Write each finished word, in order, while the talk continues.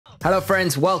Hello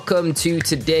friends, welcome to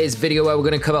today's video where we're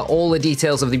going to cover all the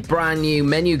details of the brand new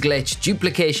menu glitch,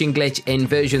 duplication glitch in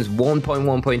versions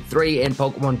 1.1.3 in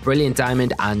Pokemon Brilliant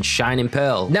Diamond and Shining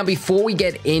Pearl. Now before we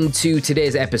get into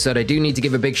today's episode, I do need to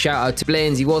give a big shout out to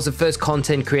Blaines. He was the first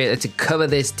content creator to cover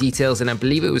this details, and I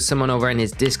believe it was someone over in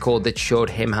his Discord that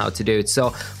showed him how to do it. So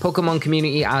Pokemon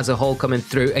community as a whole coming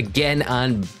through again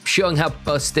and showing how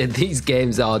busted these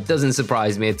games are doesn't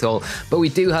surprise me at all. But we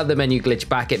do have the menu glitch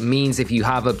back. It means if you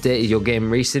have updated your game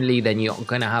recently, then you're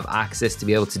gonna have access to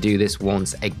be able to do this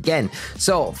once again.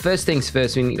 So first things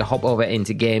first, we need to hop over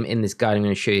into game. In this guide, I'm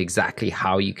going to show you exactly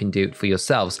how you can do it for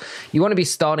yourselves. You want to be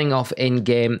starting off in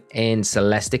game in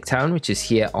Celestic Town, which is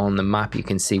here on the map. You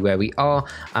can see where we are,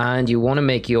 and you want to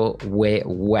make your way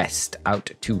west out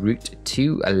to Route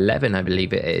 211, I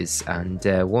believe it is. And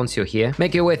once you're here,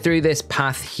 make your way through this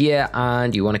path here,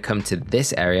 and you want to come to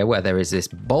this area where there is this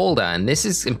boulder. And this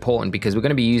is important because we're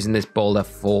going to be using this boulder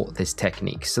for this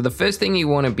technique. So the first thing you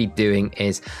want to be doing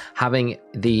is having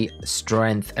the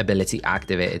strength ability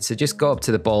activated. So just go up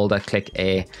to the boulder, click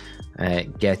A,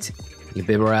 get your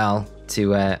Bibarel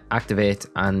to activate,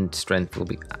 and strength will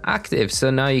be active. So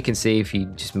now you can see if you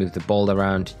just move the boulder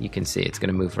around, you can see it's going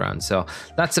to move around. So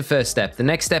that's the first step. The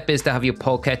next step is to have your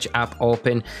Poketch app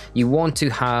open. You want to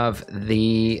have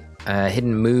the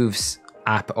hidden moves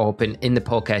app open in the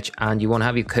Poketch, and you want to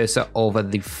have your cursor over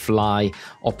the fly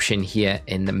option here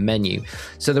in the menu.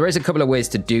 So there is a couple of ways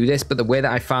to do this, but the way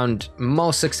that I found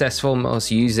most successful, most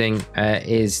using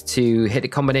is to hit a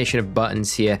combination of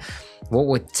buttons here. What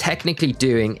we're technically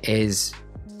doing is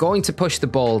going to push the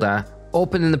boulder,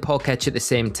 opening the Poketch at the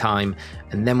same time,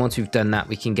 and then once we've done that,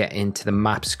 we can get into the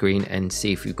map screen and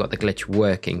see if we've got the glitch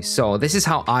working. So this is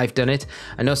how I've done it.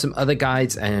 I know some other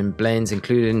guides, and Blaines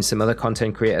including some other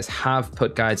content creators, have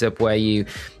put guides up where you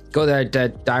go the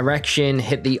direction,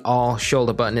 hit the R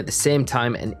shoulder button at the same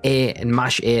time, and A, and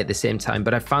mash A at the same time.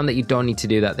 But I found that you don't need to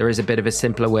do that. There is a bit of a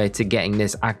simpler way to getting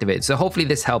this activated. So hopefully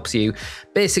this helps you.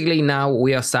 Basically now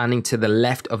we are standing to the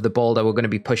left of the boulder. We're going to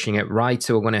be pushing it right.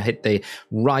 So we're going to hit the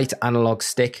right analog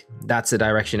stick. That's the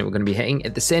direction that we're going to be hitting.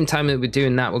 At the same time that we're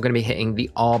doing that, we're going to be hitting the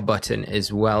R button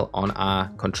as well on our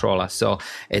controller. So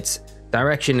it's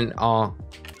direction and R.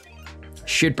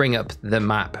 Should bring up the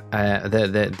map,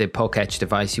 the Poketch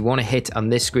device. You want to hit on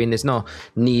this screen. There's no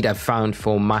need, I've found,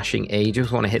 for mashing A. You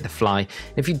just want to hit the fly.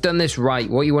 If you've done this right,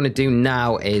 what you want to do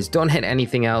now is don't hit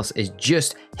anything else, is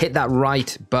just hit that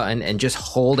right button and just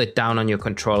hold it down on your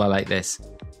controller like this.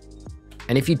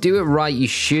 And if you do it right, you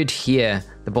should hear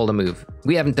the boulder move.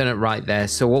 We haven't done it right there,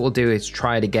 so what we'll do is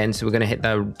try it again. So we're going to hit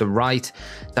the right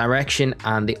direction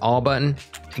and the R button.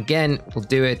 Again, we'll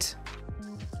do it.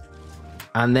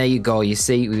 And there you go. You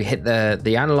see, we hit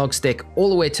the analog stick all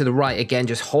the way to the right again.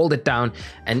 Just hold it down.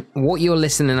 And what you're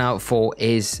listening out for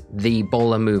is the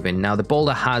boulder moving. Now, the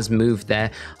boulder has moved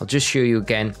there. I'll just show you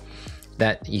again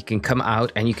that you can come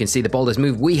out and you can see the boulder's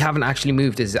moved. We haven't actually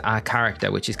moved as our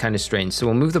character, which is kind of strange. So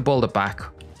we'll move the boulder back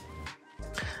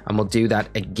and we'll do that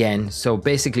again. So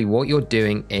basically what you're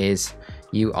doing is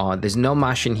there's no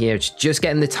mashing here. It's just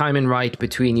getting the timing right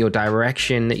between your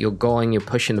direction that you're going, you're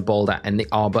pushing the boulder, and the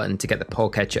R button to get the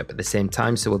Poketch up at the same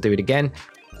time. So we'll do it again.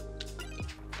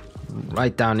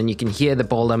 Right down, and you can hear the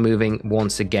boulder moving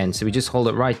once again. So we just hold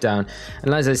it right down,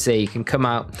 and as I say, you can come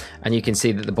out and you can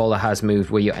see that the boulder has moved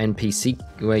where your NPC,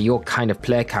 where your kind of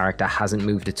player character hasn't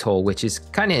moved at all, which is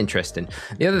kind of interesting.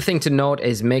 The other thing to note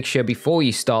is make sure before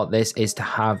you start this is to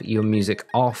have your music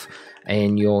off.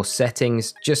 In your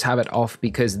settings, just have it off,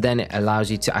 because then it allows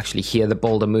you to actually hear the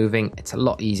boulder moving. It's a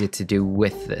lot easier to do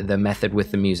with the method with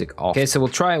the music off. Okay, so we'll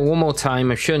try it one more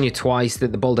time. I've shown you twice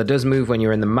that the boulder does move when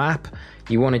you're in the map.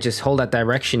 You want to just hold that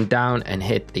direction down and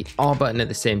hit the R button at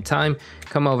the same time.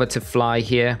 Come over to fly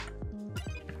here.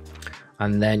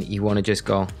 And then you want to just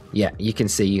go, yeah, you can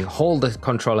see you hold the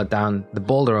controller down, the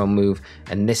boulder will move,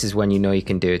 and this is when you know you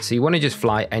can do it. So you want to just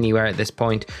fly anywhere at this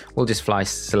point. We'll just fly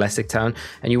Celestic Town,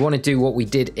 and you want to do what we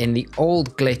did in the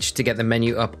old glitch to get the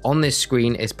menu up on this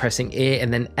screen, is pressing A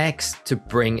and then X to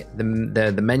bring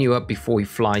the menu up before we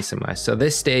fly somewhere. So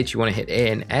this stage, you want to hit A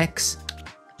and X.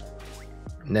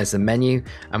 And there's the menu,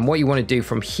 and what you want to do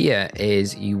from here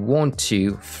is you want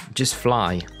to just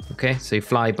fly. Okay, so you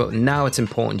fly, but now it's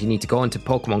important. You need to go into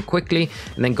Pokemon quickly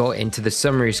and then go into the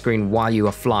summary screen while you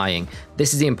are flying.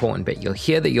 This is the important bit. You'll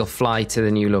hear that you'll fly to the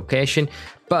new location.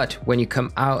 But when you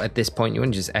come out at this point, you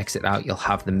want to just exit out, you'll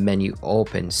have the menu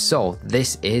open. So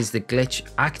this is the glitch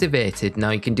activated. Now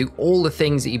you can do all the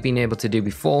things that you've been able to do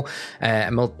before,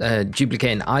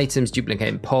 duplicating items,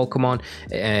 duplicating Pokemon,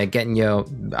 getting your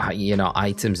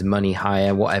items, money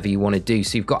higher, whatever you want to do.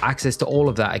 So you've got access to all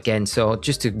of that again. So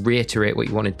just to reiterate, what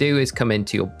you want to do is come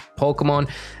into your Pokemon,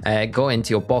 go into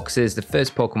your boxes. The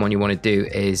first Pokemon you want to do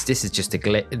is, this is just a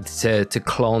glitch to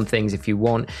clone things if you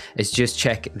want, is just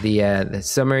check the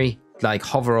summary, like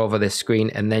hover over this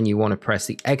screen, and then you want to press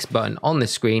the X button on the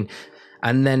screen,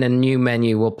 and then a new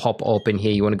menu will pop open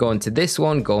here. You want to go into this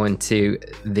one, go into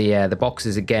the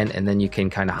boxes again, and then you can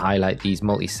kind of highlight these,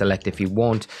 multi-select if you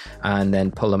want, and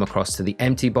then pull them across to the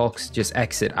empty box. Just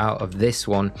exit out of this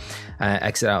one,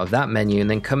 exit out of that menu, and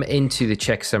then come into the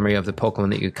check summary of the Pokemon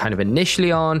that you're kind of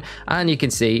initially on, and you can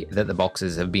see that the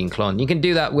boxes have been cloned. You can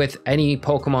do that with any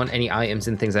Pokemon, any items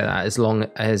and things like that, as long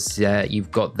as you've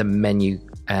got the menu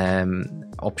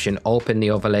option open, the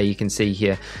overlay. You can see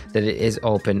here that it is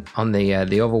open on the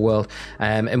overworld,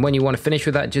 and when you want to finish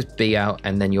with that, just be out,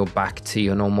 and then you're back to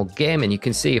your normal game. And you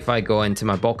can see if I go into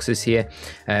my boxes here,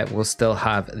 we'll still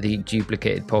have the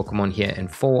duplicated Pokemon here in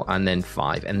 4 and then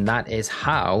 5, and that is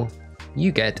how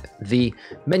you get the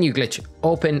menu glitch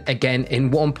open again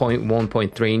in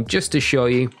 1.1.3. And just to show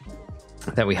you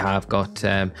that we have got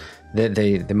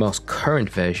the most current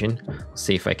version, I'll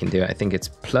see if I can do it. I think it's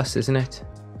plus, isn't it?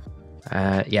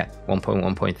 Yeah,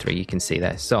 1.1.3, you can see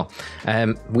there. So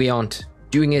we aren't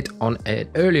doing it on an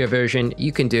earlier version.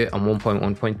 You can do it on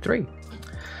 1.1.3.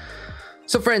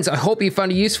 So friends, I hope you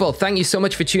found it useful. Thank you so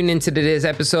much for tuning into today's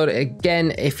episode.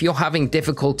 Again, if you're having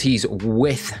difficulties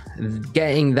with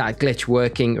getting that glitch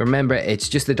working, remember, it's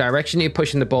just the direction you're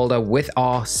pushing the boulder with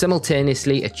R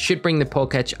simultaneously. It should bring the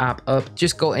Poketch app up.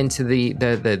 Just go into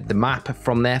the map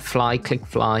from there, fly, click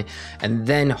fly, and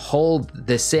then hold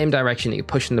the same direction that you're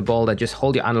pushing the boulder. Just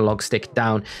hold your analog stick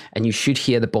down and you should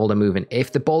hear the boulder moving.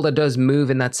 If the boulder does move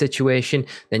in that situation,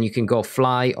 then you can go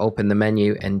fly, open the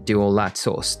menu, and do all that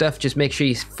sort of stuff. Just make sure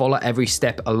you follow every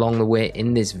step along the way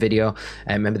in this video.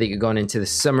 Remember that you're going into the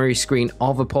summary screen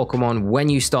of a Pokemon when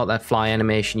you start that fly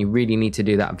animation. You really need to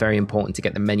do that. Very important to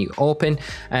get the menu open.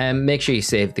 Make sure you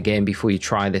save the game before you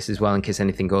try this as well, in case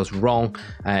anything goes wrong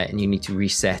and you need to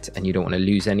reset and you don't want to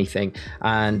lose anything.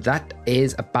 And that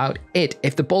is about it.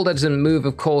 If the boulder doesn't move,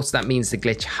 of course, that means the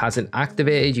glitch hasn't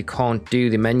activated. You can't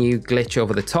do the menu glitch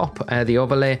over the top, the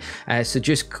overlay. So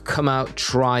just come out,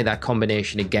 try that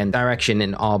combination again, direction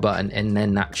and R button, and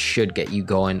then that should get you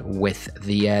going with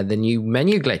the new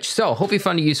menu glitch. So hope you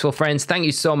found it useful, friends. Thank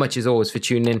you so much as always for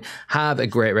tuning in. Have a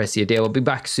great rest of your day. We'll be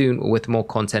back soon with more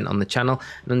content on the channel.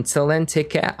 And until then, take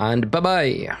care and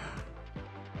bye-bye.